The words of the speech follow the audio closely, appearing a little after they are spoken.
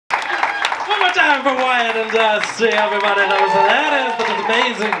more time for Wyatt and Dusty, everybody knows that is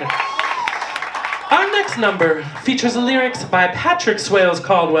amazing. Our next number features lyrics by Patrick Swailes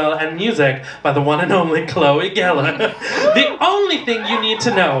Caldwell and music by the one and only Chloe Geller. The only thing you need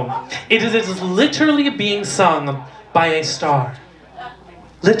to know is it is literally being sung by a star.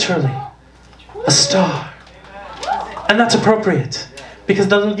 Literally, a star. And that's appropriate, because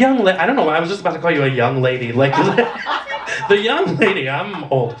the young lady, I don't know, I was just about to call you a young lady, like, the young lady, I'm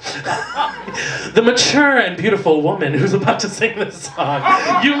old. The mature and beautiful woman who's about to sing this song,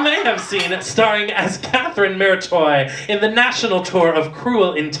 you may have seen starring as Catherine Mertoy in the national tour of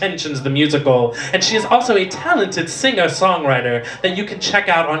Cruel Intentions, the musical. And she is also a talented singer-songwriter that you can check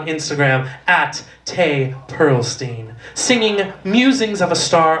out on Instagram at Tay Pearlstein, singing Musings of a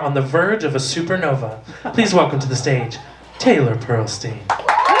Star on the Verge of a Supernova. Please welcome to the stage, Taylor Pearlstein.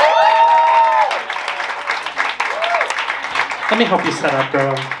 Let me help you set up,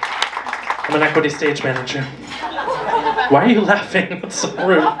 girl. I'm an equity stage manager. Why are you laughing? That's so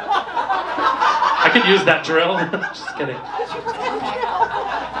rude. I could use that drill. Just kidding.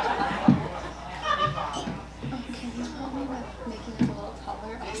 Can you help me with making it a little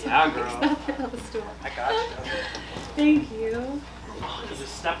taller? Yeah, girl. I got you. Thank you. Oh, you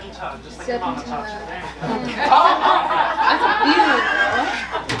just step and tug, just like Step your mama and taught tug. you. There you go. That's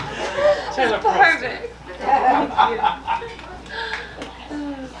beautiful. Taylor Perfect. Thank you.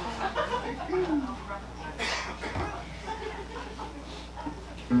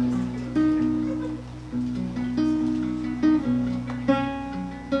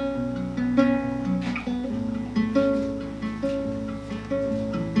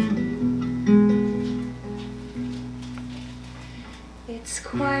 It's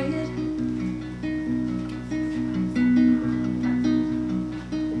quiet.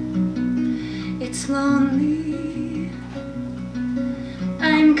 It's lonely.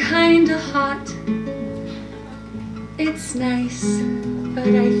 I'm kinda hot. It's nice, but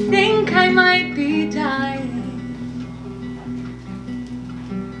I think I might be dying.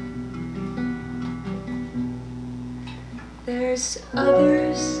 There's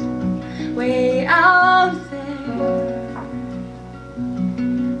others way out there.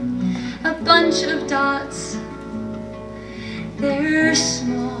 A bunch of dots, they're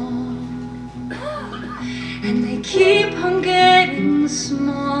small, and they keep on getting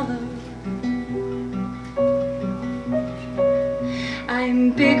smaller.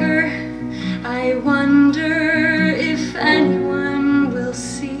 I'm bigger, I wonder if anyone will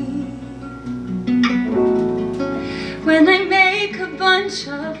see when I make a bunch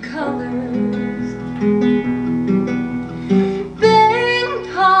of colors.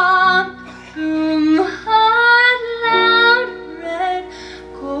 Boom, hot, loud, red,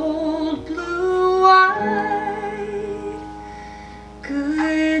 gold, blue, white.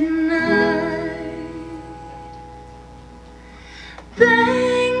 Good night.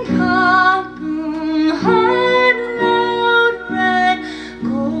 Bang, pop, boom, hot, loud, red,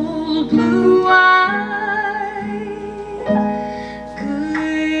 gold, blue, white.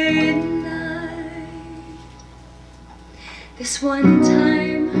 Good night. This one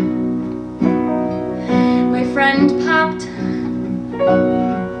time friend popped,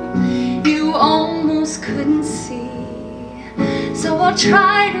 you almost couldn't see, so I'll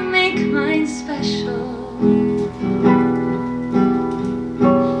try to make mine special.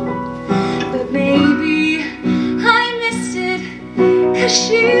 But maybe I missed it, 'cause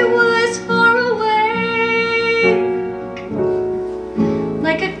she was far away,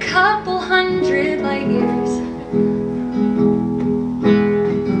 like a couple hundred light years.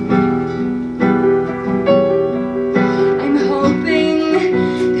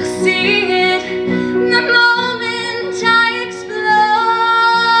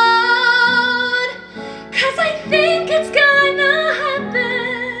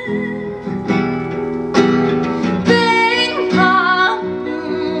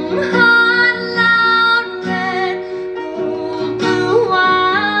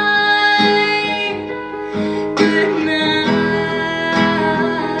 Good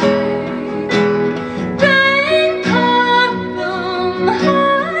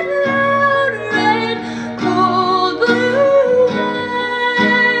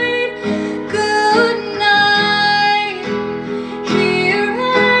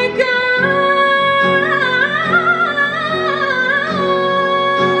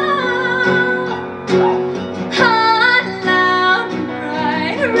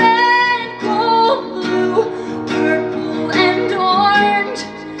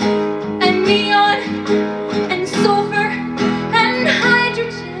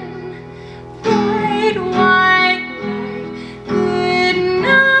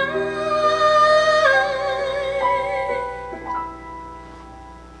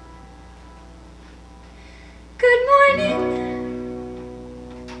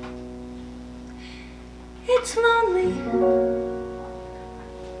it's lonely.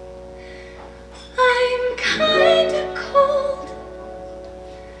 I'm kinda cold.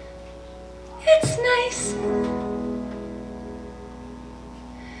 It's nice.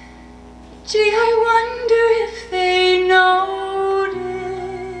 Gee, I wonder